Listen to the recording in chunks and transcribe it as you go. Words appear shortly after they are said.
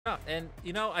Yeah, and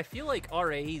you know, I feel like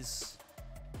RA's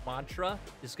mantra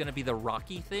is going to be the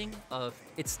Rocky thing of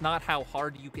it's not how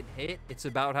hard you can hit, it's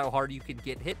about how hard you can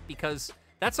get hit, because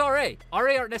that's RA.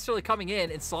 RA aren't necessarily coming in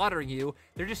and slaughtering you.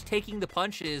 They're just taking the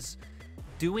punches,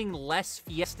 doing less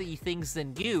fiesta-y things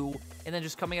than you, and then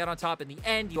just coming out on top in the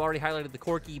end. You already highlighted the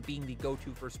Corki being the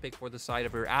go-to first pick for the side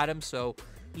of your Adam, so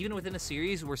even within a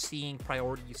series, we're seeing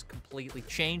priorities completely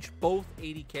change. Both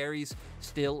AD carries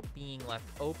still being left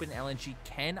open. LNG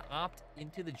can opt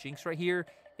into the Jinx right here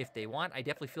if they want. I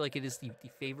definitely feel like it is the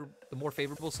more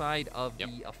favorable side of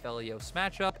the Aphelios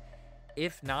matchup.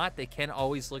 If not, they can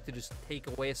always look to just take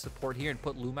away a support here and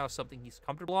put LvMao something he's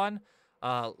comfortable on.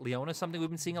 Leona, something we've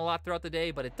been seeing a lot throughout the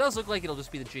day, but it does look like it'll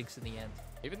just be the Jinx in the end.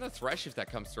 Even the Thresh, if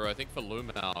that comes through, I think for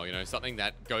LvMao, you know, something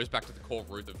that goes back to the core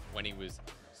root of when he was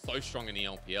so strong in the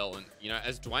LPL. And, you know,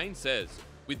 as Dwayne says,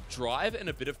 with drive and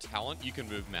a bit of talent, you can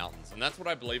move mountains. And that's what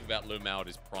I believe about LvMao at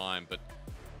his prime. But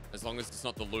as long as it's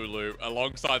not the Lulu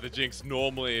alongside the Jinx,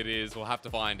 normally it is. We'll have to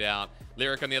find out.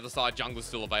 Lyric on the other side, jungler's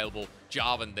still available.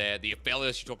 Jarvan there. The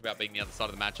Aphelios you talked about being the other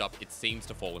side of the matchup, it seems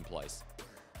to fall in place.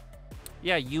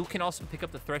 Yeah, you can also pick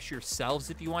up the Thresh yourselves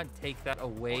if you want. Take that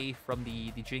away from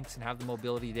the Jinx and have the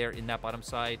mobility there in that bottom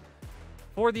side.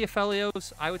 For the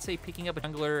Aphelios, I would say picking up a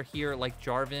jungler here like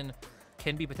Jarvan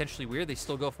can be potentially weird. They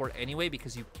still go for it anyway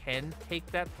because you can take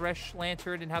that Thresh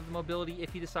Lantern and have the mobility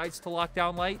if he decides to lock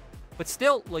down light. But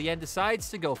still, Leyan decides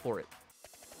to go for it.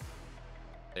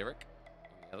 Lyric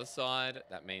on the other side,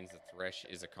 that means the Thresh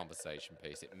is a conversation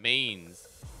piece. It means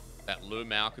that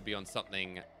LvMao could be on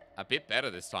something a bit better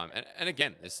this time. And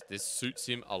again, this suits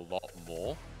him a lot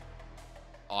more.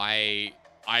 I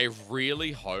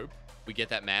really hope we get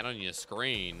that man on your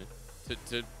screen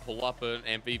to pull up an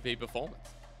MVP performance.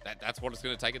 That's what it's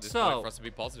going to take at this point for us to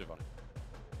be positive on it.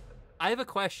 I have a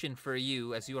question for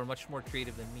you, as you are much more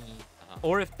creative than me.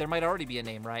 Or if there might already be a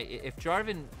name, right? If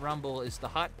Jarvan Rumble is the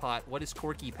hot pot, what is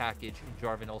Corki package in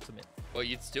Jarvan Ultimate? Well,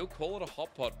 you'd still call it a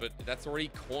hot pot, but that's already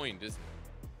coined, isn't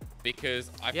it? Because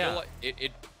I feel like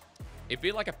it'd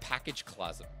be like a package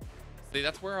clasm. See,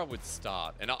 that's where I would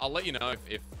start. And I'll let you know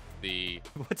if the...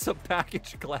 What's a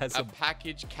package clasm? A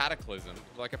package cataclysm.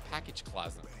 Like a package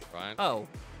clasm, right? Oh.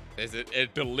 There's a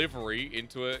delivery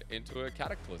into a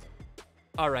cataclysm.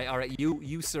 All right.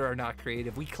 You sir are not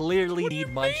creative. We clearly need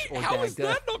Munch or Dagda. How is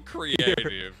that not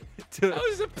creative? That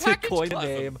was a package coin a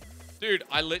name. Dude,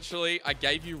 I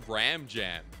gave you Ram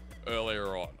Jam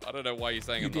earlier on. I don't know why you're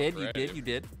saying I'm not creative. You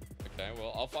did. Okay,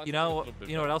 well, I'll find you know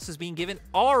what else is being given?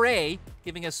 RA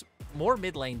giving us more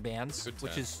mid lane bans,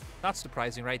 which is not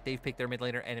surprising, right? They've picked their mid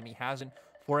laner, enemy hasn't.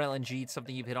 For LNG, it's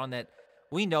something you've hit on that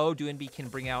we know Doinb can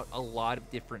bring out a lot of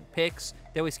different picks.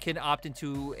 They always can opt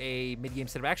into a mid-game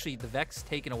setup. Actually, the Vex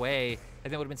taken away, I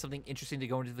think that would have been something interesting to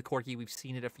go into the Corki. We've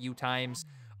seen it a few times.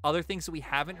 Other things that we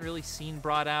haven't really seen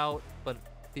brought out, but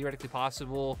theoretically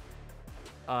possible.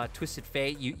 Twisted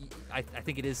Fate, I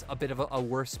think it is a bit of a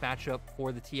worse matchup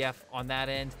for the TF on that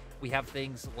end. We have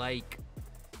things like,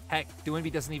 heck, Doinb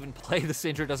doesn't even play the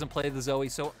Syndra, doesn't play the Zoe.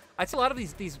 So I'd say a lot of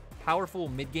these powerful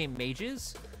mid-game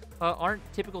mages aren't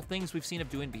typical things we've seen of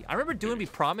Doinb. I remember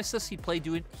Doinb promised us he'd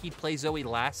play Zoe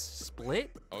last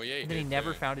split. Oh yeah, and then he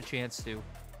never found a chance to.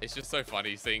 It's just so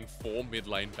funny seeing 4 mid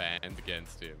lane bans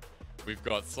against him. We've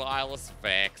got Silas,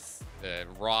 Vex,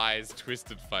 Rise,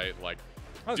 Twisted Fate, like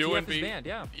Doinb banned,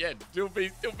 yeah. Yeah,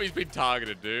 Doinb's been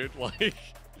targeted, dude. Like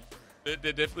they're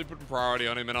definitely putting priority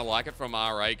on him, and I like it from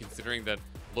RA considering that.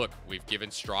 Look, we've given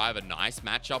Strive a nice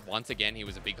matchup. Once again, he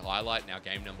was a big highlight in our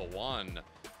game number 1,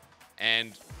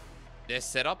 and they're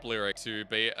set up, Lyric, to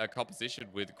be a composition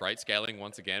with great scaling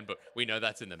once again, but we know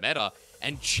that's in the meta.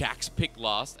 And Jack's picked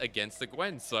last against the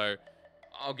Gwen, so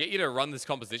I'll get you to run this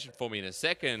composition for me in a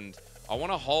second. I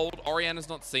want to hold. Orianna's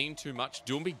not seen too much.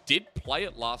 Doinb did play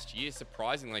it last year,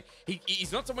 surprisingly.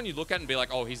 He's not someone you look at and be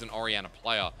like, oh, he's an Orianna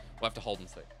player. We'll have to hold and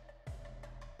see.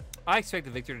 I expect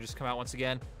the Viktor to just come out once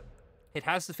again. It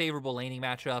has the favorable laning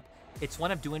matchup. It's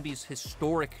one of Doinb's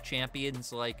historic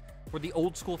champions. Like, for the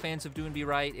old school fans of Doinb,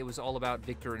 right, it was all about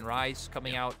Viktor and Rise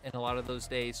coming out in a lot of those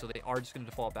days, so they are just going to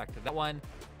default back to that one.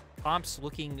 Comps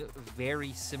looking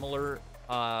very similar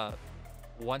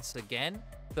once again,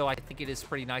 though I think it is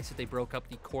pretty nice that they broke up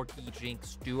the Corki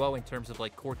Jinx duo in terms of,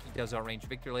 like, Corki does outrange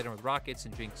Viktor later with rockets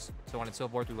and Jinx, so on and so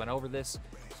forth. We went over this.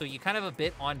 So you kind of have a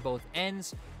bit on both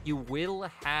ends. You will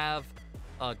have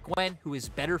Gwen, who is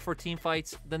better for team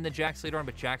fights than the Jax later on,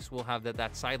 but Jax will have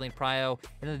that side lane prio.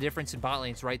 And then the difference in bot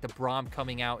lanes, right? The Braum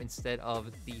coming out instead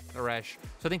of the Thresh.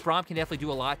 So I think Braum can definitely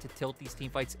do a lot to tilt these team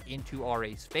fights into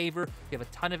RA's favor. You have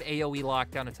a ton of AoE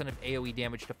lockdown, a ton of AoE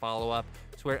damage to follow up.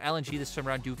 It's where LNG this time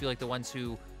around do feel like the ones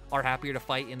who are happier to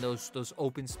fight in those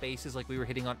open spaces like we were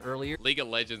hitting on earlier. League of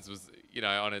Legends was, you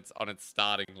know, on its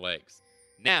starting legs.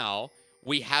 Now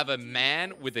we have a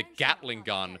man with a Gatling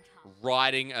gun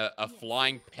riding a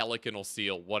flying pelican or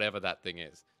seal, whatever that thing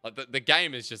is. Like the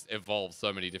game has just evolved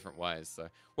so many different ways. So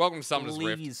welcome to Summoner's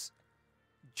Rift. Please,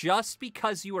 just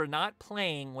because you are not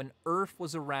playing when Earth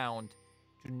was around,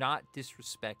 do not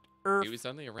disrespect Earth. He was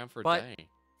only around for a day.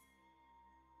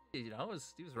 You know,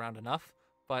 he was around enough.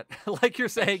 But like you're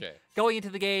saying, going into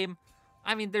the game,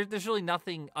 I mean, there's really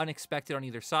nothing unexpected on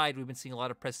either side. We've been seeing a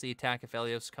lot of press the attack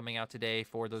Aphelios coming out today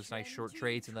for those nice short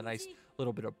trades and the nice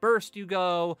little bit of burst you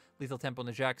go. Lethal Tempo and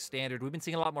the Jack standard. We've been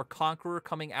seeing a lot more Conqueror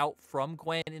coming out from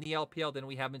Gwen in the LPL than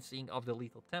we have been seeing of the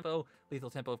Lethal Tempo. Lethal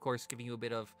Tempo, of course, giving you a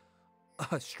bit of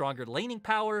stronger laning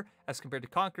power as compared to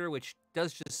Conqueror, which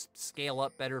does just scale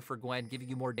up better for Gwen, giving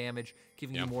you more damage,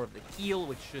 giving you more of the heal,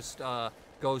 which just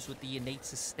goes with the innate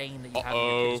sustain that you have in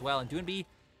your kit as well. And Doinb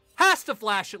has to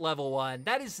flash at level 1.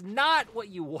 That is not what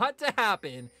you want to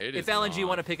happen if LNG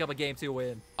want to pick up a game 2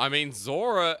 win. I mean,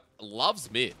 Zorah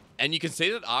loves mid. And you can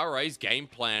see that RA's game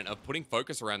plan of putting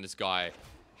focus around this guy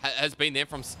has been there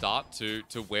from start to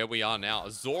where we are now.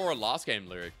 Zorah last game,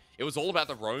 Lyric, it was all about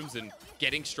the roams and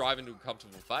getting Strive into a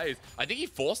comfortable phase. I think he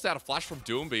forced out a flash from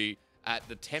Doinb at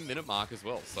the 10-minute mark as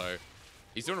well. So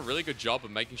he's doing a really good job of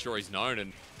making sure he's known,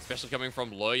 and especially coming from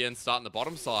Leyan starting the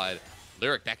bottom side,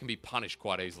 Lyric, that can be punished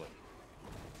quite easily.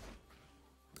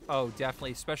 Oh,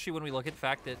 definitely, especially when we look at the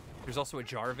fact that there's also a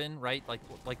Jarvan, right? Like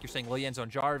you're saying, Leyan's on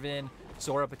Jarvan.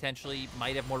 Zorah potentially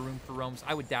might have more room for roams.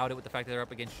 I would doubt it with the fact that they're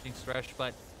up against Jinx Thresh,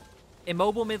 but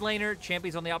immobile mid laner,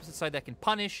 champions on the opposite side that can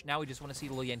punish. Now we just want to see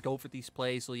Leyan go for these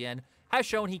plays. Leyan has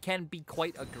shown he can be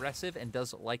quite aggressive and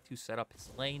does like to set up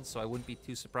his lane, so I wouldn't be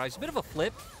too surprised. A bit of a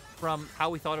flip from how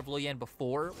we thought of Leyan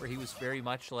before, where he was very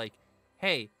much like,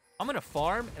 hey, I'm going to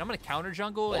farm, and I'm going to counter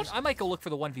jungle, and I might go look for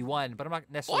the 1v1, but I'm not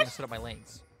necessarily going to set up my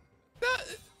lanes.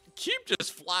 Cube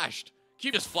just flashed.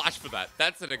 Cube just flashed for that.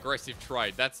 That's an aggressive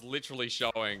trade. That's literally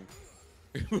showing.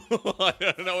 I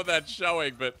don't know what that's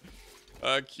showing, but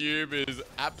Cube is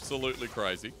absolutely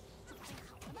crazy.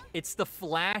 It's the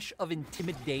flash of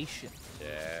intimidation.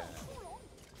 Yeah.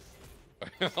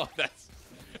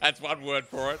 That's one word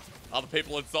for it. Other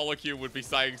people in solo queue would be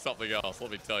saying something else,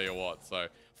 let me tell you what. So,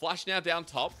 Flash now down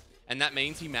top, and that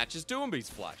means he matches Doinb's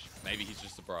Flash. Maybe he's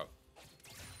just a bro.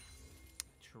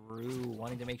 True.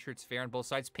 Wanting to make sure it's fair on both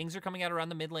sides. Pings are coming out around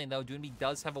the mid lane, though. Doinb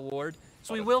does have a ward,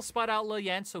 so he will spot out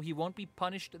Leyan, so he won't be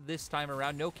punished this time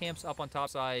around. No camps up on top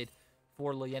side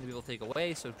for Leyan to be able to take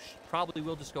away, so probably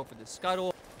will just go for the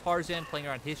scuttle. Tarzan playing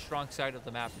around his strong side of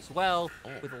the map as well,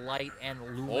 with Light and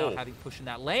LvMao having push in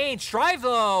that lane. Strive,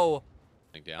 though!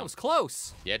 That was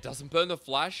close. Yeah, it doesn't burn the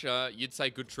flash. You'd say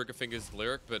good trigger fingers,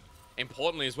 Lyric, but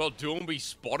importantly as well, Doinb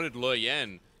spotted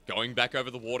Leyan going back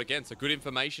over the ward again, so good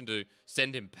information to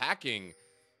send him packing.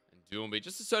 And Doinb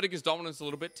just asserting his dominance a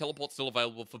little bit. Teleport still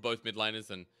available for both mid laners,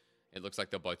 and it looks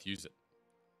like they'll both use it.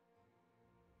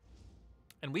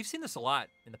 And we've seen this a lot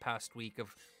in the past week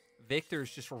of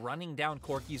Viktor's just running down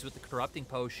Corkis with the Corrupting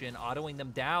Potion, autoing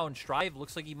them down. Strive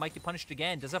looks like he might get punished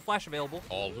again. Does have Flash available?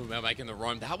 Oh, LvMao making the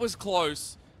roam. That was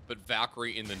close, but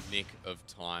Valkyrie in the nick of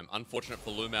time. Unfortunate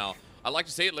for LvMao. I like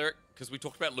to see it, Lyric, because we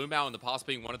talked about LvMao in the past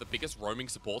being one of the biggest roaming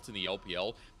supports in the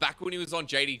LPL. Back when he was on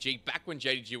JDG, back when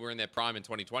JDG were in their prime in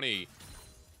 2020,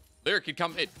 Lyric he'd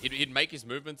come, he'd make his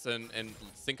movements and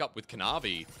sync up with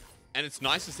Kanavi. And it's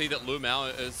nice to see that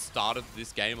LvMao has started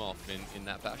this game off in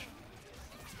that fashion.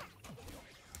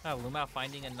 LvMao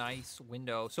finding a nice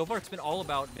window. So far, it's been all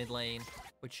about mid lane,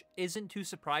 which isn't too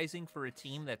surprising for a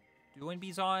team that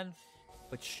Doinb's on.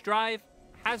 But Strive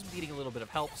has been getting a little bit of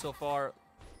help so far.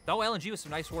 Though LNG with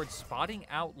some nice words, spotting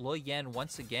out Leyan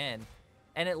once again.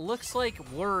 And it looks like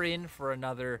we're in for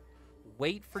another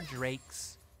wait for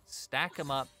Drakes, stack them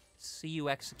up, see who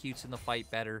executes in the fight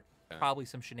better. Probably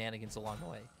some shenanigans along the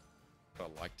way.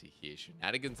 What I like to hear.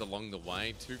 Shenanigans along the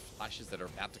way. 2 flashes that are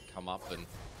about to come up, and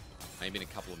maybe in a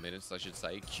couple of minutes, I should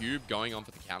say. Cube going on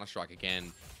for the Counter-Strike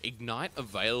again. Ignite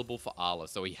available for Arla,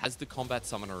 so he has the Combat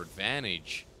Summoner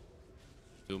advantage.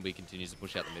 Doinb continues to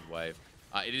push out the mid-wave.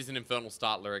 It is an Infernal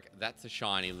start, Lyric. That's a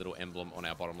shiny little emblem on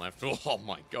our bottom left. Oh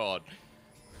my god.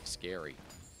 Scary.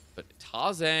 But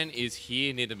Tarzan is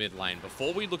here near the mid lane.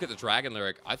 Before we look at the Dragon,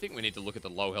 Lyric, I think we need to look at the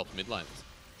low health mid laners.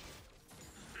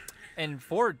 And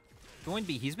for Doinb,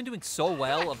 he's been doing so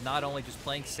well of not only just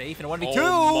playing safe in a 1v2.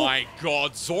 Oh my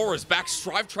god, Zorah's back.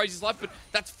 Strive trades his life, but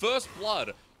that's first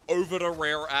blood over to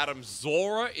Rare Adam.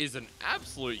 Zorah is an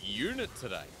absolute unit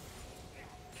today.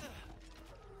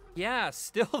 Yeah,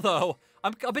 still though,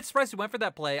 I'm a bit surprised he went for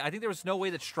that play. I think there was no way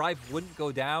that Strive wouldn't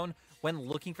go down when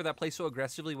looking for that play so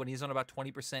aggressively when he's on about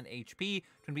 20% HP.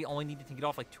 Doinb only needed to get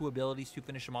off like 2 abilities to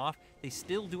finish him off. They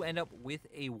still do end up with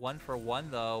a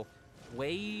 1-for-1 though.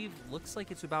 Wave looks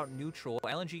like it's about neutral.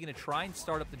 LNG going to try and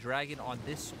start up the dragon on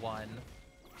this one.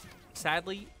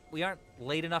 Sadly, we aren't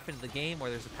late enough into the game where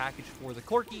there's a package for the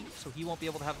Corki, so he won't be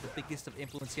able to have the biggest of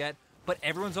influence yet. But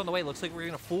everyone's on the way. Looks like we're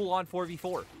going to full-on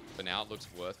 4v4. For now, it looks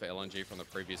worse for LNG from the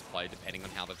previous play, depending on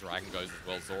how the dragon goes as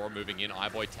well. Zorah moving in.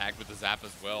 iBoy tagged with the zap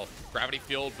as well. Gravity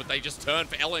field, but they just turn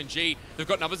for LNG. They've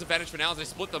got numbers advantage for now as they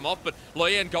split them off, but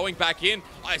Leyan going back in.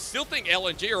 I still think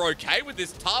LNG are okay with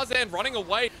this. Tarzan running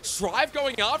away. Strive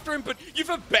going after him, but you've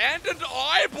abandoned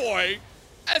iBoy.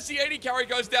 As the AD carry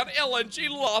goes down, LNG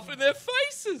laugh in their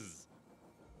faces.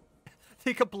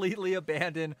 They completely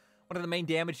abandon one of the main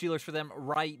damage dealers for them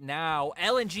right now.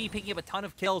 LNG picking up a ton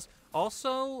of kills.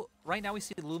 Also, right now we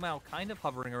see LvMao kind of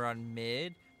hovering around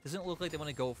mid. Doesn't look like they want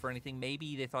to go for anything.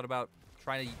 Maybe they thought about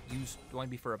trying to use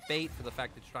Doinb for a bait for the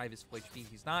fact that Strive is full HP.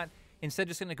 He's not. Instead,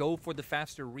 just going to go for the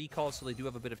faster recall, so they do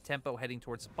have a bit of tempo heading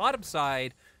towards the bottom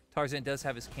side. Tarzan does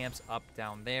have his camps up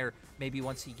down there. Maybe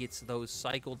once he gets those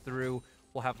cycled through,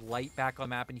 we'll have light back on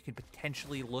map, and you can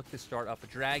potentially look to start up a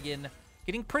dragon.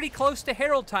 Getting pretty close to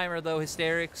Herald timer, though,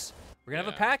 Hysterics. We're going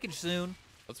to have a package soon.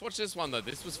 Let's watch this one, though.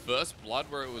 This was first blood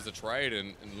where it was a trade,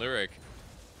 and Lyric,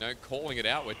 you know, calling it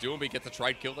out where Doinb gets a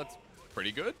trade kill. That's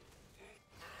pretty good.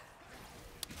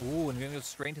 Ooh, and we're going to go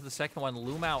straight into the second one.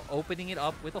 LvMao opening it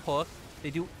up with a hook.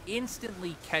 They do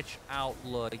instantly catch out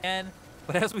Leyan.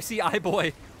 But as we see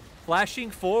iBoy flashing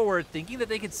forward, thinking that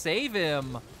they could save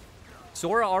him.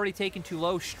 Zorah already taken too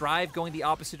low. Strive going the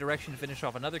opposite direction to finish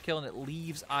off another kill, and it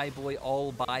leaves iBoy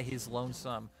all by his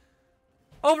lonesome.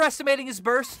 Overestimating his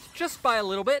burst just by a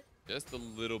little bit. Just a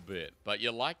little bit. But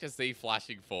you like to see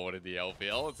flashing forward in the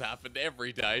LPL. It's happened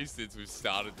every day since we've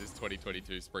started this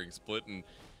 2022 spring split. And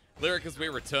Lyric, as we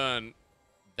return,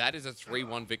 that is a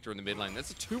 3-1 Viktor in the mid lane.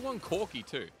 That's a 2-1 Corki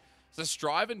too. So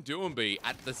Strive and Doinb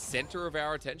at the center of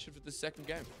our attention for this second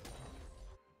game.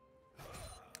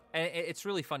 And it's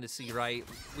really fun to see, right?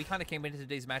 We kind of came into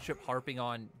today's matchup harping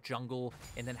on jungle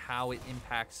and then how it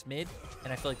impacts mid.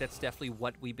 And I feel like that's definitely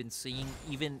what we've been seeing.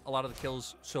 Even a lot of the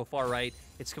kills so far, right?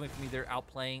 It's coming from either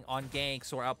outplaying on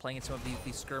ganks or outplaying in some of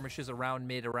these skirmishes around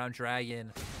mid, around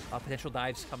dragon. Potential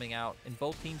dives coming out. And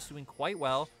both teams doing quite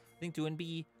well. I think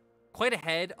Doinb quite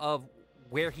ahead of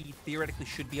where he theoretically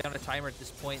should be on a timer at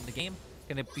this point in the game.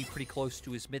 Going to be pretty close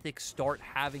to his mythic. Start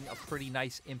having a pretty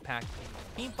nice impact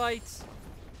in team fights.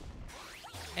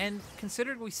 And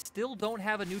considering we still don't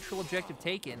have a neutral objective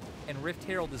taken and Rift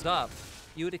Herald is up,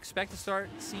 you would expect to start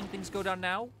seeing things go down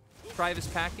now. Try this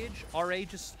package, RA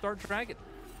just start Dragon.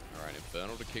 All right,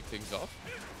 Infernal to kick things off.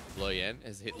 Leyan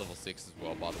has hit level 6 as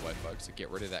well, by the way, folks. So get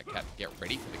rid of that get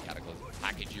ready for the Cataclysm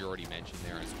package you already mentioned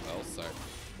there as well. So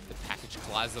the package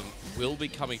Clasm will be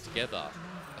coming together.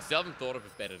 I still haven't thought of a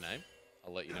better name.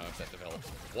 I'll let you know if that develops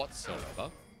whatsoever.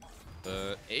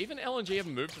 But even LNG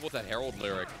haven't moved towards that Herald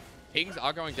Lyric. Pings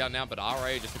are going down now, but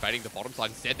RA just debating the bottom side.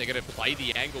 Instead, they're going to play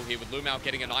the angle here with LvMao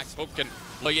getting a nice hook and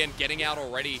Leyan getting out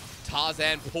already.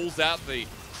 Tarzan pulls out the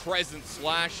Crescent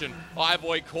Slash and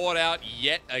iBoy caught out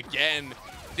yet again.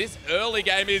 This early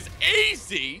game is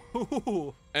easy.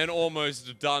 An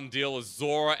almost done deal as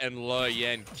Zorah and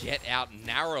Leyan get out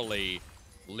narrowly.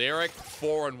 Lyric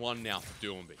 4-1 now for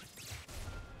Doinb.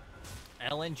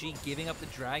 LNG giving up the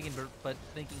dragon, but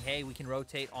thinking, hey, we can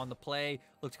rotate on the play.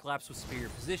 Look to collapse with superior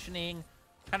positioning.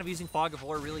 Kind of using Fog of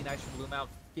War, really nice from LvMao.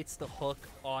 Gets the hook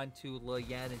onto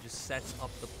Leyan and just sets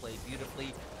up the play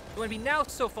beautifully. Doinb now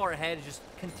so far ahead is just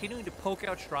continuing to poke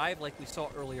out Strive like we saw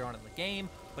earlier on in the game,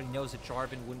 but he knows that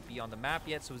Jarvan wouldn't be on the map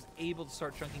yet, so is able to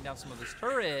start chunking down some of his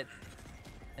turret.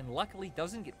 And luckily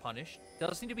doesn't get punished.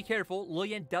 Does need to be careful.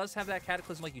 Leyan does have that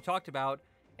Cataclysm like you talked about.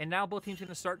 And now both teams are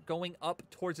going to start going up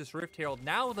towards this Rift Herald.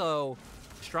 Now, though,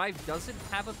 Strive doesn't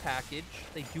have a package.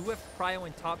 They do have Cryo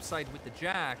in topside with the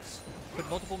Jax, but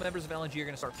multiple members of LNG are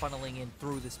going to start funneling in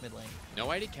through this mid lane.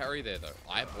 No AD carry there, though.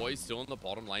 iBoy's still in the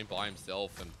bottom lane by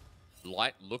himself, and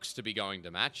Light looks to be going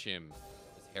to match him.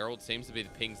 As Herald seems to be the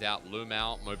pings out.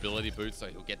 LvMao, mobility boost, so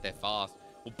he'll get there fast.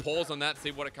 We'll pause on that,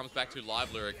 see what it comes back to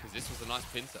live, Lyric, because this was a nice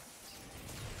pincer.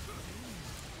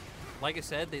 Like I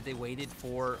said, they waited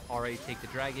for RA to take the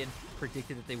dragon,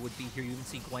 predicted that they would be here. You even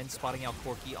see Gwen spotting out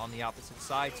Corki on the opposite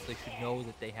side, so they should know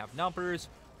that they have numbers.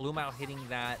 LvMao hitting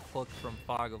that hook from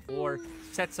Fog of War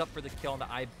sets up for the kill on the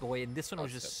iBoy, and this one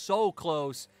was just so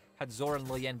close. Had Zorah and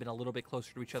Leyan been a little bit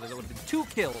closer to each other, that would have been 2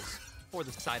 kills for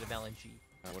the side of LNG.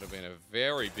 That would have been a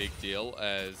very big deal,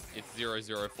 as it's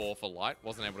 0-0-4 for Light.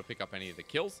 Wasn't able to pick up any of the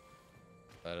kills.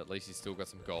 But at least he's still got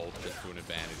some gold just to an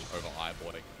advantage over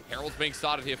iBoy. Herald's being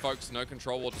started here, folks. No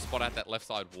control ward to spot out that left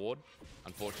side ward.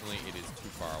 Unfortunately, it is too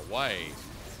far away.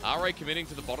 RA committing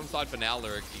to the bottom side for now,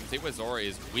 Lyric. You can see where Zorah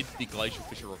is with the Glacial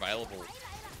Fissure available.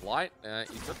 Light,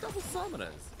 he's got double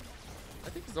summoners. I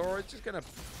think Zorah is just going to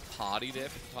party there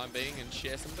for the time being and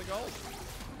share some of the gold.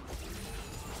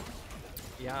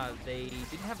 Yeah, they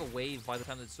didn't have a wave by the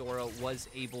time that Zorah was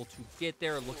able to get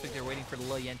there. It looks like they're waiting for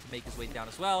Leyan to make his way down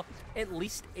as well. At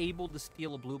least able to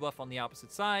steal a blue buff on the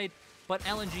opposite side. But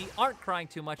LNG aren't crying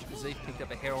too much because they've picked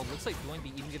up a Herald. Looks like Doinb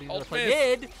even getting another play.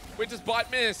 Did! Witch's Bite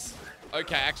miss.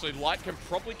 Okay, actually, Light can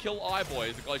probably kill iBoy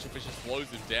as the Glacial Fissure slows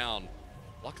him down.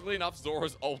 Luckily enough,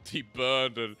 Zorah's ulti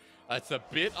burned, and that's a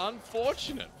bit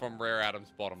unfortunate from Rare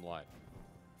Adam's bottom lane.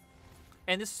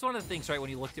 And this is one of the things, right,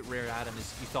 when you looked at Rare Adam,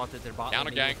 is you thought that their bot lane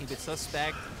was looking a bit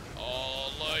suspect.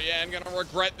 Oh, Leyan gonna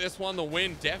regret this one. The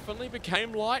win definitely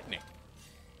became lightning.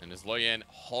 And as Leyan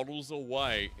hodls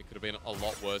away, it could have been a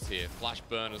lot worse here. Flash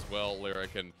burn as well,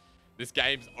 Lyric, and this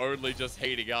game's only just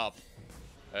heating up.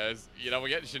 As, you know, we're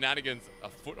getting shenanigans a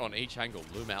foot on each angle.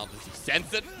 LvMao, does he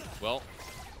sense it? Well,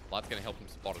 Light's gonna help him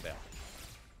spot it out.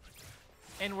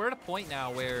 And we're at a point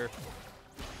now where it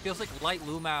feels like Light,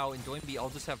 LvMao, and Doinb all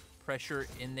just have pressure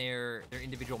in their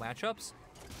individual matchups.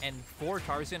 And for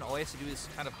Tarzan, all he has to do is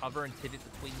kind of hover and pivot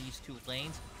between these two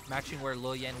lanes, matching where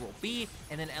Leyan will be,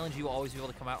 and then LNG will always be able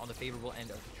to come out on the favorable end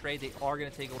of the trade. They are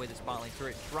going to take away the spot lane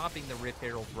turret, dropping the Rip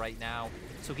Herald right now,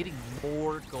 so getting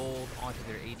more gold onto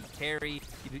their AD carry.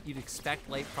 You'd expect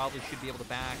Light probably should be able to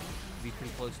back, be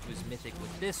pretty close to his Mythic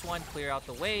with this one, clear out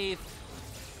the wave.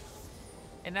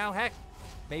 And now, heck,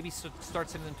 maybe start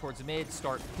sending them towards mid,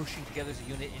 start pushing together as a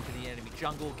unit into the enemy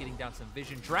jungle, getting down some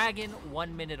vision. Dragon,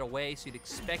 1 minute away, so you'd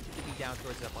expect it to be down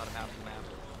towards that bottom half of the map.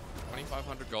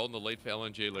 2,500 gold in the lead for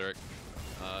LNG, Lyric.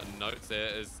 Notes there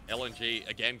is LNG,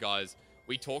 again, guys,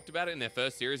 we talked about it in their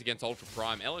first series against Ultra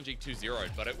Prime. LNG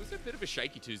 2-0'd, but it was a bit of a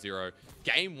shaky 2-0.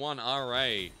 Game 1 RA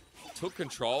took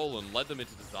control and led them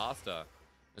into disaster.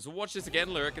 As we'll watch this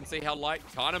again, Lyric, and see how Light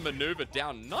kind of maneuvered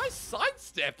down. Nice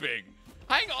sidestepping.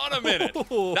 Hang on a minute.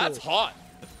 That's hot.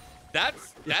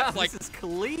 That's like, this is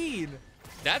clean.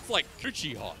 That's like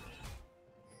Gucci hot.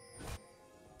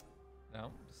 No,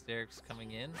 Hysteric's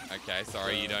coming in. Okay,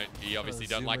 sorry, you obviously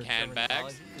don't like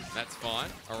handbags. That's fine.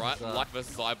 All right, Light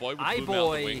versus iBoy with LvMao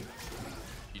on the wing.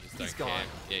 You just don't care.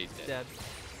 Yeah, he's dead.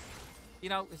 You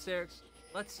know, Hysteric,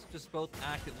 let's just both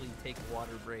actively take a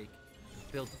water break.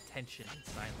 Build tension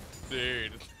in silence.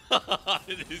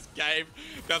 Dude, this game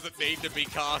doesn't need to be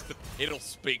casted. It'll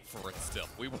speak for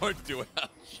itself. We won't do our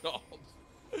jobs.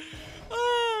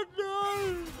 Oh,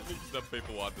 no. I think some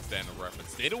people will understand the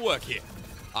reference. It'll work here.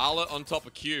 Arla on top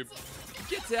of Cube.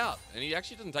 He gets out, and he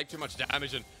actually doesn't take too much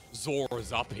damage, and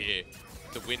Zorah's up here.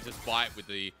 The Winter's Bite with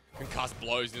the concussed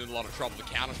blows in a lot of trouble. The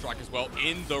Counter-Strike as well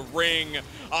in the ring.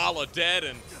 Arla dead,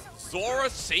 and Zorah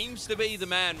seems to be the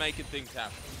man making things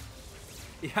happen.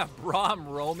 Yeah, Braum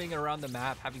roaming around the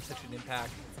map, having such an impact.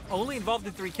 Only involved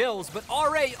in 3 kills, but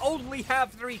RA only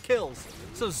have 3 kills.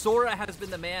 So Zorah has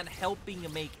been the man helping to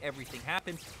make everything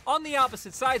happen. On the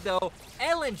opposite side, though,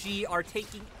 LNG are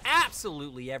taking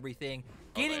absolutely everything.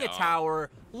 Getting a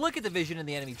tower, look at the vision in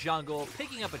the enemy jungle,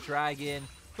 picking up a dragon.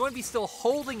 Doinb still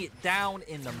holding it down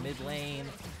in the mid lane.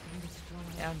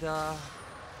 And,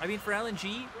 I mean, for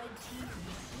LNG,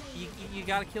 you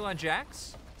got a kill on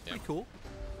Jax. Pretty cool.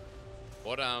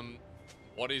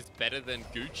 What is better than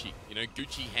Gucci? You know,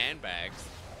 Gucci handbags.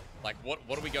 Like, what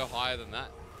do we go higher than that?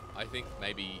 I think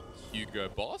maybe Hugo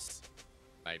Boss?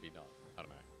 Maybe not. I don't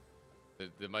know.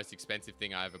 The most expensive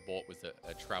thing I ever bought was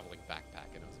a traveling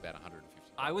backpack, and it was about $150.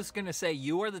 I was going to say,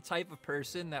 you are the type of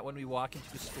person that when we walk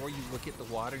into the store, you look at the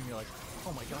water and you're like,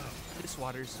 oh my God, this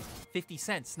water's 50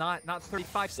 cents, not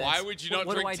 35 cents. Why would you not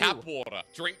drink tap water?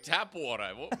 Drink tap water.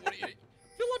 What do you...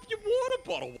 Fill up your water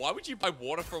bottle. Why would you buy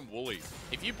water from Woolies?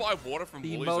 If you buy water from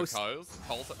Woolies or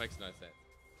Coles, that makes no sense.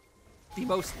 The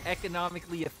most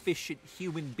economically efficient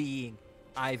human being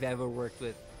I've ever worked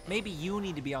with. Maybe you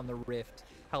need to be on the Rift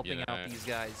helping out these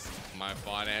guys. My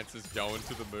finances going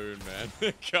to the moon,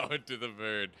 man. Going to the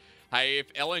moon. Hey,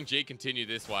 if LNG continue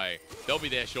this way, they'll be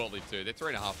there shortly too. They're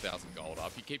 3,500 gold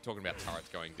up. You keep talking about turrets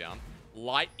going down.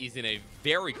 Light is in a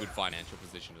very good financial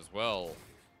position as well.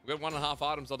 We've got 1.5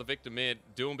 items on the Viktor mid.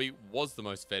 Doinb was the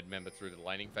most fed member through the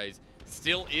laning phase.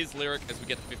 Still is Lyric as we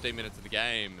get to 15 minutes of the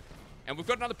game. And we've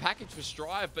got another package for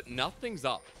Strive, but nothing's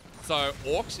up. So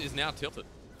Orcs is now tilted.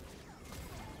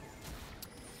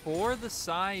 For the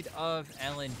side of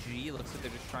LNG, looks like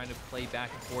they're just trying to play back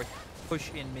and forth,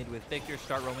 push in mid with Viktor,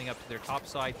 start roaming up to their top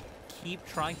side, keep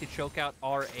trying to choke out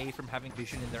RA from having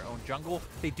vision in their own jungle.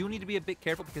 They do need to be a bit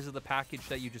careful because of the package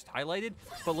that you just highlighted,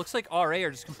 but looks like RA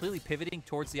are just completely pivoting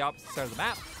towards the opposite side of the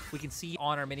map. We can see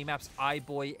on our mini-maps,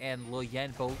 iBoy and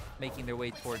Leyan both making their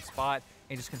way towards spot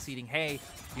and just conceding, hey,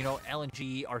 you know,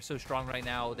 LNG are so strong right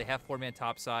now. They have 4-man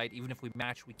topside. Even if we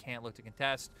match, we can't look to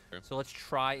contest. Sure. So let's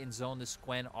try and zone this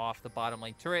Gwen off the bottom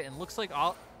lane turret. And looks like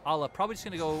Allah probably just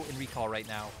going to go and recall right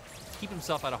now. Keep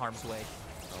himself out of harm's way.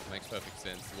 Oh, makes perfect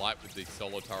sense. Light with the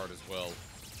solo turret as well.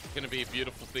 It's going to be a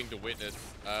beautiful thing to witness.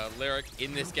 Lyric,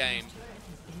 in this game,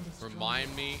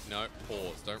 remind me... No,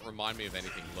 pause. Don't remind me of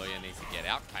anything. Leyan needs to get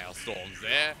out. Chaos Storm's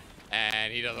there.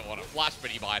 And he doesn't want to flash,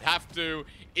 but he might have to.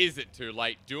 Is it too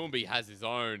late? Doinb has his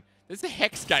own. There's a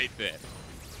Hex Gate there.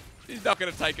 He's not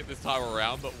going to take it this time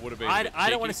around, but would have been I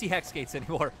don't want to see Hex Gates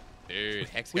anymore. Dude,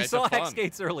 Hex Gates We saw are fun. Hex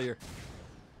Gates earlier.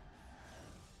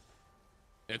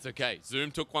 It's okay.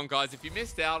 Zoom took one, guys. If you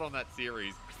missed out on that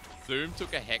series, Zoom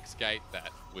took a Hex Gate that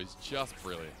was just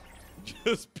brilliant.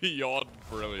 Just beyond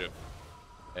brilliant.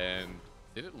 And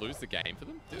did it lose the game for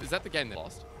them? Is that the game they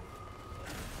lost?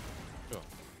 Sure.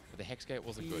 But the Hex Gate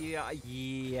wasn't good. Yeah,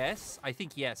 yes. I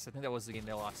think yes. I think that was the game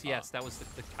they lost. Yes, that was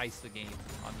the Kaisa game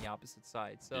on the opposite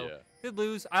side. So, yeah. Did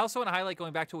lose. I also want to highlight,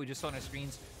 going back to what we just saw on our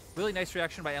screens, really nice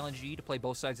reaction by LNG to play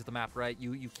both sides of the map, right?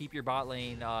 You keep your bot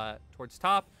lane towards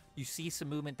top. You see some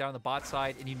movement down the bot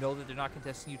side, and you know that they're not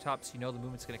contesting you top, so you know the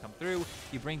movement's going to come through.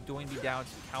 You bring Doinb down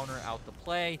to counter out the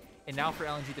play. And now for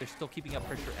LNG, they're still keeping up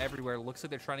pressure everywhere. It looks like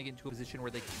they're trying to get into a position where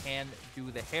they can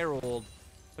do the Herald.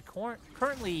 But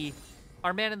currently,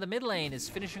 our man in the mid lane is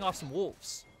finishing off some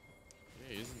wolves.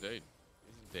 Yeah, he is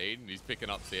indeed. And he's picking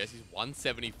up CS. He's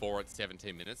 174 at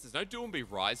 17 minutes. There's no Doinb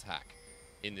Rise hack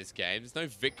in this game. There's no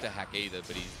Viktor hack either,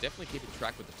 but he's definitely keeping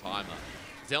track with the timer.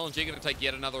 Is LNG going to take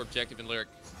yet another objective in Lyric?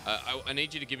 I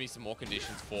need you to give me some more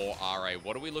conditions for RA.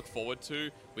 What do we look forward to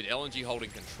with LNG holding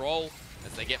control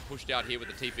as they get pushed out here with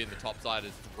the TP in the top side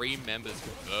as 3 members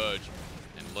converge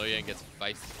and Leyan gets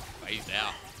phased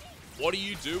out? What do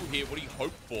you do here? What do you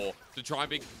hope for to try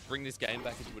and bring this game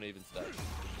back into an even state?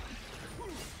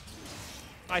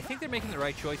 I think they're making the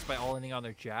right choice by all-inning on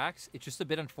their Jax. It's just a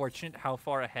bit unfortunate how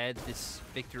far ahead this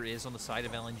Viktor is on the side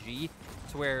of LNG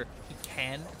to where he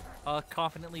can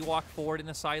confidently walk forward in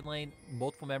the side lane.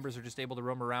 Multiple members are just able to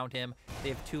roam around him. They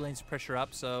have 2 lanes to pressure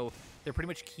up, so they're pretty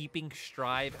much keeping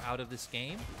Strive out of this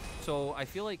game. So I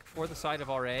feel like for the side of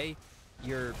RA,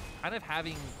 you're kind of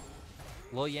having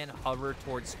Leyan hover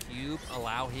towards Cube,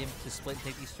 allow him to split and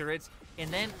take these turrets. And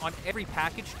then on every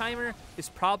package timer is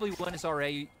probably when as RA,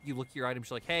 you look at your items,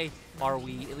 you're like, hey, are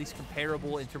we at least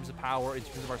comparable in terms of power, in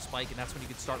terms of our spike? And that's when you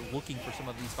can start looking for some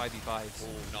of these 5v5s.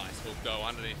 Oh, nice hook though,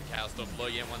 underneath the Chaos Storm.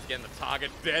 Leyan once again, the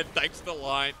target dead thanks to the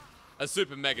line. A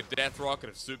super mega death rocket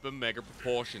of super mega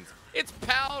proportions. It's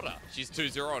Powder. She's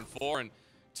 2-0 on 4 and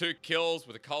 2 kills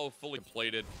with a cull fully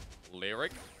completed.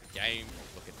 Lyric, game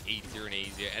looking easier and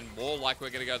easier and more like we're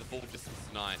going to go the full distance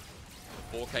tonight.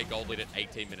 The 4K gold lead at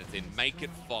 18 minutes in. Make it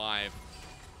 5.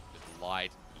 With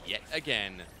Light yet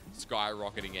again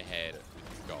skyrocketing ahead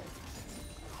with gold.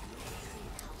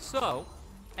 So,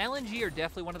 LNG are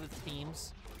definitely one of the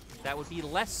teams that would be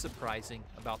less surprising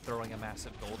about throwing a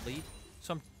massive gold lead.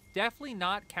 So I'm definitely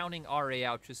not counting RA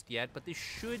out just yet, but this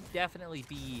should definitely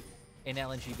be an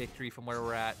LNG victory from where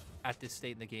we're at this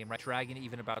state in the game, right? Dragon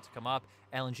even about to come up.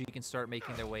 LNG can start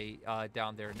making their way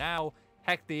down there now.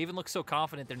 Heck, they even look so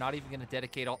confident they're not even going to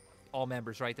dedicate all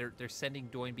members, right? They're sending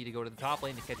Doinb to go to the top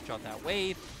lane to catch out that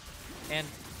wave. And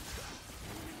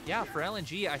yeah, for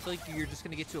LNG, I feel like you're just going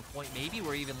to get to a point maybe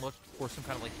where you even look for some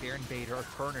kind of like Baron bait or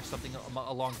turn or something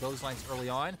along those lines early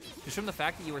on. Just from the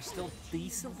fact that you are still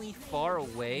decently far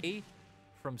away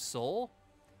from Soul.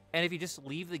 And if you just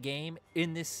leave the game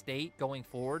in this state going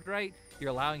forward, right, you're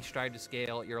allowing Strive to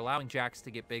scale, you're allowing Jax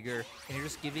to get bigger, and you're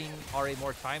just giving RA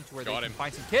more time to where they can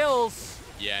find some kills.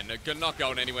 Yeah, no, not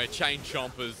going anywhere. Chain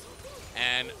chompers.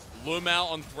 And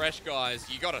LvMao on Thresh, guys,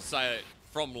 you got to say it,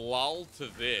 from lull to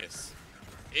this,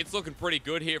 it's looking pretty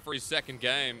good here for his second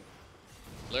game.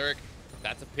 Lyric,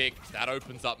 that's a pick. That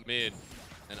opens up mid.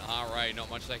 And RA, not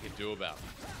much they can do about it.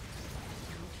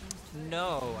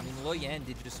 No, I mean, Leyan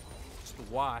did just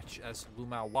watch as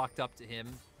LvMao walked up to him,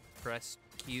 pressed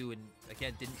Q, and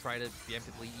again, didn't try to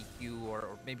preemptively EQ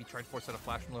or maybe try to force out a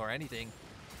flash from low or anything.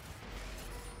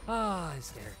 Ah,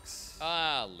 hysterics.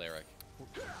 Ah, Lyric.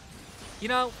 You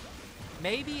know,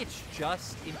 maybe it's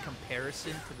just in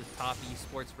comparison to the top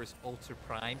esports versus Ultra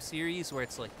Prime series where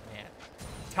it's like, man,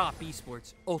 top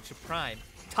esports, Ultra Prime,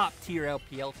 top tier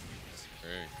LPL teams.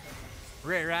 Hey.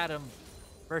 Rare Atom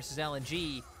versus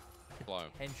LNG, Blow.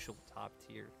 potential top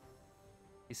tier.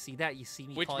 You see that? You see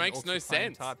me Which calling makes no Ultra Prime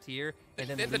sense. top tier, and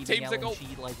then They're the leaving teams that go-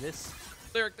 LNG like this.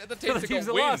 They're the teams that teams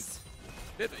got that wins.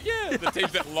 Yeah, the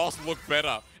teams that lost look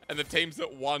better, and the teams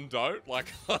that won don't. Like,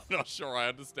 I'm not sure I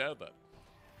understand that.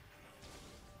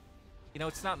 You know,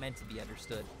 it's not meant to be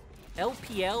understood.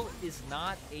 LPL is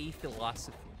not a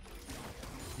philosophy.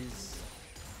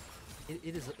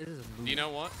 It is a mood. You know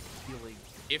what? Feeling.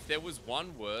 If there was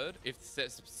one word, if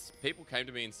people came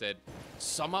to me and said,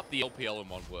 sum up the LPL in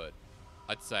one word,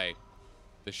 I'd say,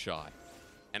 the Shy.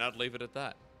 And I'd leave it at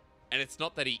that. And it's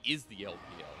not that he is the LPL.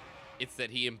 It's that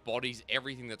he embodies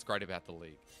everything that's great about the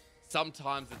league.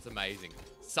 Sometimes it's amazing.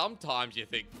 Sometimes you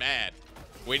think, man,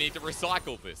 we need to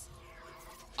recycle this.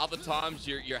 Other times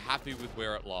you're happy with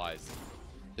where it lies.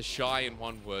 The Shy in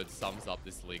one word sums up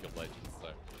this League of Legends. So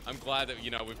I'm glad that,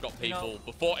 you know, we've got people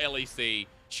before LEC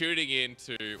tuning in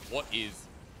to what is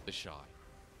the Shy.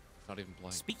 Not even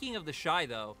playing. Speaking of the Shy,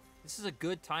 though, this is a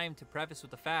good time to preface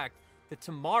with the fact that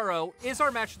tomorrow is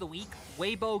our match of the week.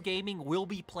 Weibo Gaming will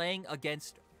be playing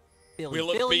against Billy.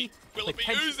 Will it be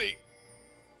Uzi?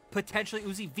 Potentially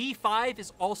Uzi. V5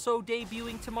 is also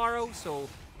debuting tomorrow, so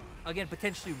again,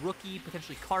 potentially Rookie,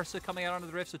 potentially Karsa coming out onto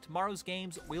the Rift. So tomorrow's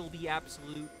games will be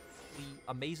absolutely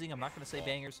amazing. I'm not going to say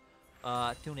bangers.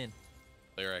 Tune in.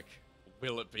 Lyric,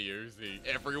 will it be Uzi?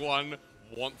 Everyone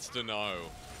wants to know.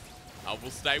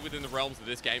 We'll stay within the realms of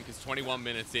this game because 21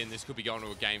 minutes in, this could be going to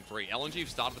a game 3. LNG have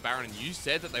started the Baron, and you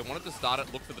said that they wanted to start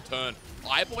it, look for the turn.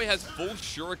 iBoy has full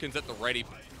shurikens at the ready.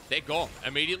 They're gone.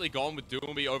 Immediately gone with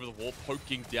Doinb over the wall,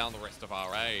 poking down the rest of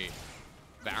RA.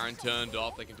 Baron turned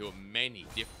off. They can do it many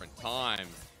different times.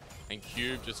 And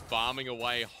Cube just farming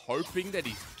away, hoping that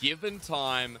he's given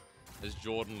time, as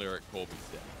Jordan Lyric Corby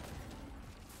said.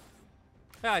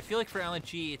 Yeah, I feel like for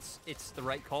LNG, it's the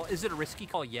right call. Is it a risky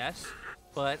call? Yes.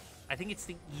 But I think it's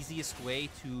the easiest way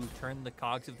to turn the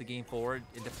cogs of the game forward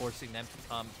into forcing them to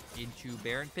come into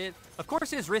Baron Pit. Of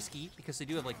course, it is risky because they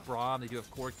do have like Braum, they do have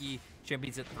Corki,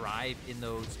 champions that thrive in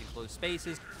those enclosed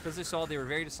spaces. Because they saw they were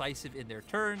very decisive in their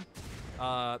turn,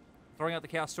 throwing out the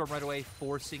Chaos Storm right away,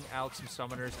 forcing out some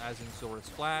summoners as in Zorah's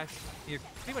Flash. You're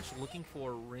pretty much looking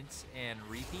for rinse and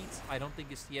repeats. I don't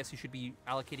think as TS you should be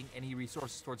allocating any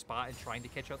resources towards bot and trying to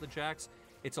catch out the Jax.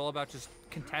 It's all about just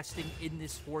contesting in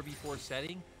this 4v4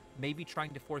 setting, maybe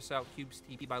trying to force out Cube's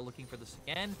TP by looking for this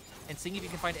again, and seeing if you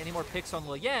can find any more picks on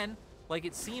Leyan, like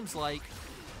it seems like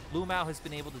LvMao has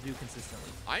been able to do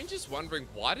consistently. I'm just wondering,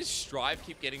 why does Strive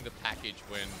keep getting the package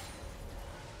when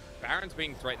Baron's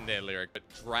being threatened there, Lyric, but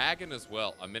Dragon as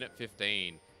well, a minute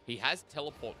 15. He has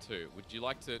teleport too. Would you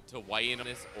like to weigh in on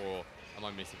this, or am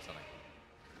I missing something?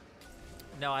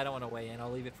 No, I don't want to weigh in. I'll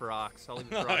leave it for Ox. I'll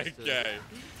leave it for Ox Okay. to, you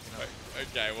know.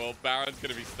 Okay, well, Baron's going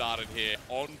to be started here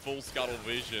on full Scuttle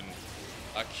Vision.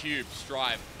 Cube,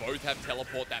 Strive, both have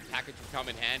teleport. That package will come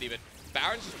in handy, but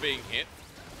Baron's just being hit.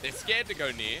 They're scared to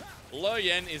go near.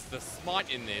 Leyan is the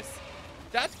smite in this.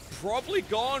 That's probably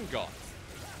gone, guys.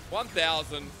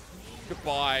 1,000.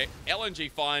 Goodbye.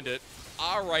 LNG find it.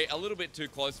 RA a little bit too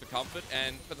close for comfort,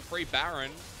 and for the free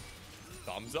Baron,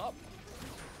 thumbs up.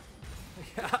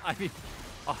 Yeah, I mean,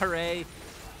 RA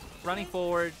running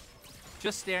forward,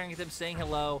 just staring at them, saying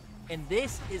hello. And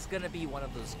this is going to be one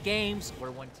of those games where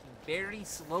one team very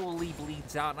slowly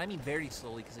bleeds out. And I mean very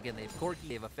slowly because, again, they have Corki,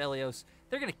 they have Aphelios.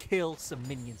 They're going to kill some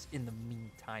minions in the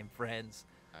meantime, friends.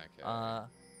 Okay.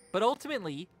 But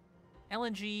ultimately,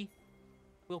 LNG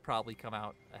will probably come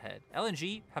out ahead.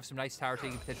 LNG have some nice tower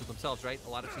taking potential themselves, right? A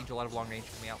lot of siege, a lot of long range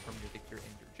coming out from your Viktor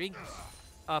and your Jinx.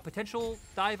 Potential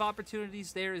dive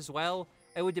opportunities there as well.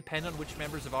 It would depend on which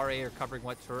members of RA are covering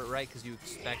what turret, right? Because you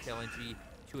expect LNG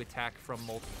to attack from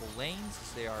multiple lanes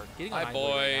as they are getting on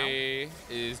iBoy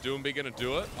is Doinb going to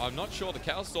do it? I'm not sure. The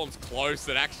Chaos Storm's close,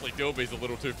 and actually Doinb's a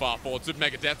little too far forward. Super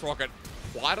Mega Death Rocket.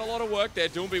 Quite a lot of work there.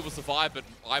 Doinb will survive, but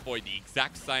iBoy the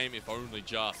exact same, if only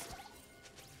just.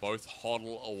 Both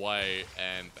hodl away,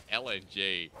 and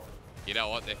LNG, you know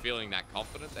what? They're feeling that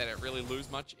confident. They don't really lose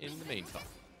much in the meantime.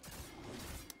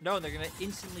 No, they're going to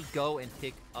instantly go and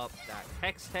pick up that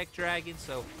Hextech Dragon,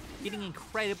 so getting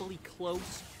incredibly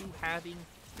close to having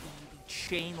the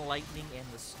Chain Lightning and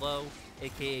the Slow,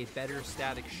 aka better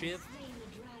static Shiv.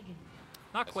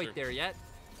 Not That's quite true. there yet.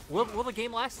 Will the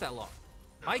game last that long?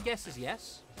 My guess is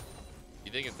yes.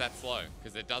 You think it's that slow?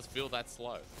 Because it does feel that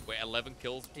slow. We're 11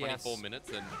 kills, 24 Yes. minutes,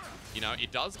 and, you know,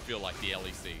 it does feel like the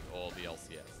LEC or the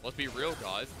LCS. Let's be real,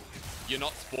 guys. You're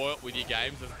not spoilt with your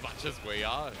games as much as we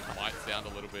are. It might sound a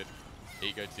little bit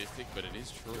egotistic, but it is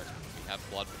true. We have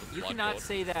blood for the You blood cannot god.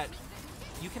 say that.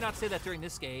 You cannot say that during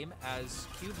this game, as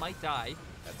Cube might die.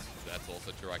 That's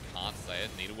also true. I can't say it.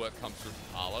 Needlework comes through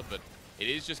from Parla, but It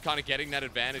is just kind of getting that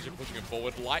advantage and pushing it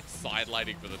forward. Light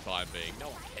side-lighting for the time being. No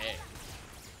one cares.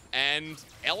 And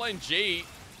LNG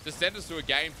to send us to a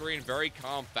game 3 in very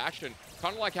calm fashion.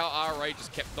 Kind of like how RA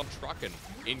just kept on trucking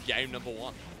in game number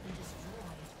 1.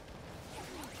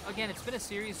 Again, it's been a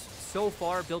series so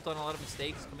far built on a lot of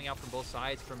mistakes coming out from both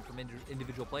sides, from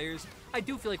individual players. I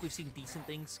do feel like we've seen decent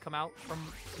things come out from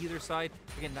either side.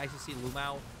 Again, nice to see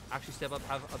LvMao actually step up,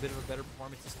 have a bit of a better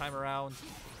performance this time around.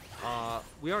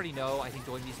 We already know, I think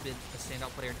Doinb's been a standout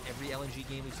player in every LNG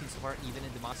game we've seen so far, even in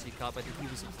Demacia Cup. I think he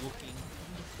was looking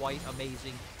quite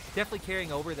amazing. Definitely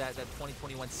carrying over that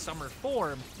 2021 summer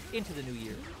form into the new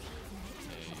year.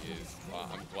 He is. Well,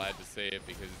 I'm glad to see it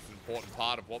because it's an important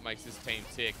part of what makes this team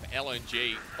tick. The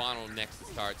LNG final Nexus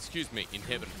turret,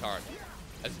 inhibitor turret.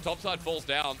 As the top side falls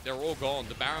down, they're all gone.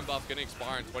 The Baron buff's going to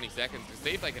expire in 20 seconds. To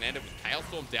see if they can end it with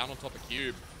Hailstorm down on top of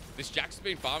Cube. This Jack's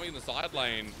been farming in the side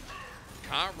lane.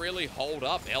 Can't really hold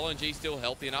up. LNG still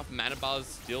healthy enough. Mana Buzz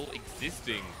still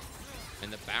existing.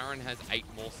 And the Baron has 8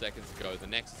 more seconds to go. The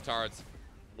Nexus turret's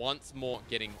once more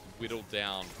getting whittled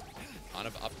down. Kind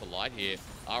of up to light here.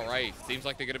 RA seems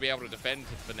like they're going to be able to defend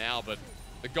for now, but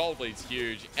the gold lead's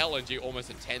huge. LNG almost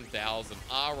at 10,000.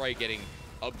 RA getting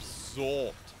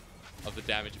absorbed of the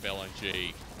damage of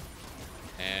LNG.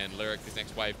 And Lyric, this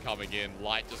next wave coming in.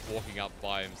 Light just walking up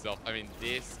by himself. I mean,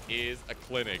 this is a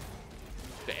clinic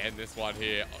to end this one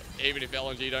here. Even if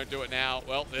LNG don't do it now,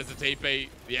 well, there's a TP.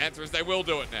 The answer is they will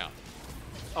do it now.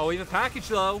 Oh, even package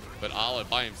though. But Arlo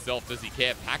by himself, does he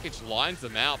care? Package lines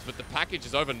them out, but the package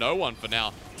is over no one for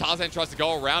now. Tarzan tries to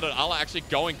go around it. Arlo actually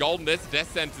going golden. There's a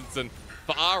death sentence, and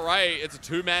for RA, it's a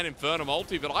 2-man Inferno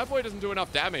multi, but iBoy doesn't do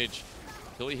enough damage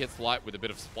until he hits Light with a bit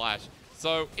of splash.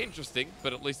 So, interesting,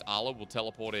 but at least Arlo will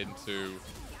teleport in to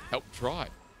help try.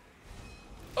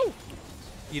 Oh!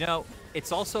 You know,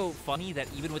 it's also funny that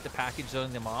even with the package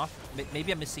zoning them off,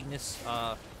 maybe I'm missing this,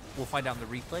 we'll find out in the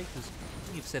replay, because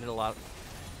you've said it a lot.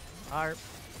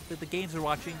 The games we're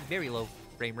watching, very low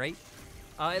frame rate.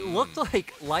 It looked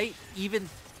like Light, even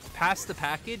past the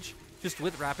package, just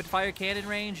with rapid fire cannon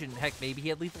range, and heck, maybe he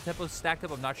had lethal tempo stacked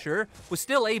up, I'm not sure, was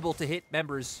still able to hit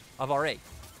members of RA.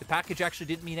 The package actually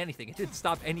didn't mean anything. It didn't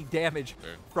stop any damage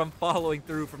from following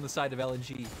through from the side of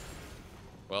LNG.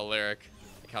 Well, Lyric,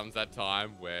 it comes that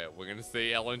time where we're going to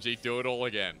see LNG do it all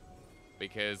again.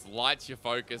 Because Light's your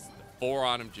focus, the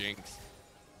 4-item Jinx.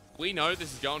 We know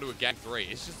this is going to a game 3.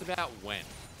 It's just about when.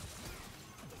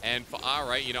 And for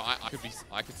RA, you know,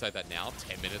 I could say that now.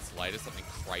 10 minutes later, something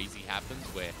crazy happens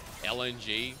where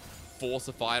LNG force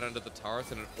a fight under the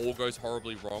turrets and it all goes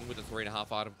horribly wrong with the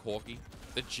 3.5-item Corki.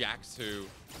 The Jax, who,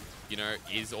 you know,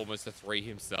 is almost a 3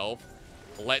 himself.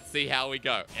 Let's see how we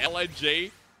go.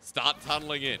 LNG start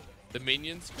tunneling in. The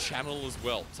minions channel as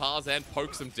well. Tarzan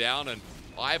pokes them down, and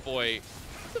iBoy,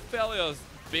 Aphelios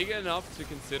big enough to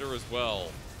consider as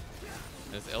well.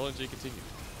 As LNG continues.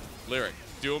 Lyric,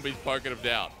 Doinb's poking him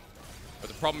down. But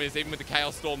the problem is, even with the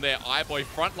Chaos Storm there, iBoy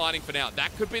frontlining for now.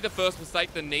 That could be the first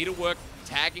mistake. The needlework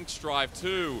tagging Strive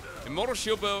too. Immortal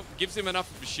Shield Bell gives him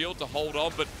enough of a shield to hold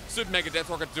on, but Super Mega Death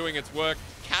Rocket doing its work.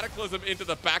 Cataclysm into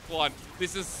the backline.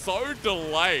 This is so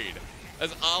delayed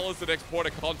as Arla's the next point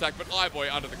of contact, but iBoy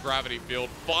under the gravity field.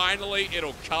 Finally,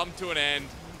 it'll come to an end.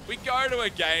 We go to a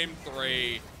game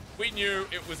 3. We knew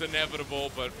it was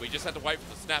inevitable, but we just had to wait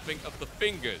for the snapping of the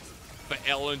fingers for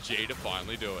LNG to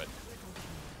finally do it.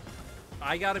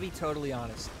 I gotta be totally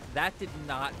honest. That did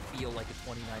not feel like a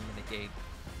 29-minute game.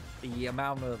 The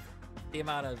amount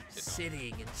of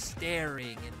sitting and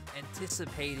staring and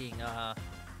anticipating,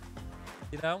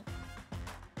 you know,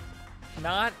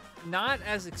 not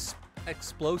as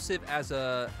explosive as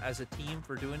a team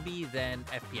for Doinb than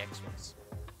FPX was.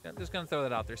 I'm just gonna throw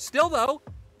that out there. Still though,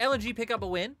 LNG pick up a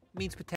win means potential.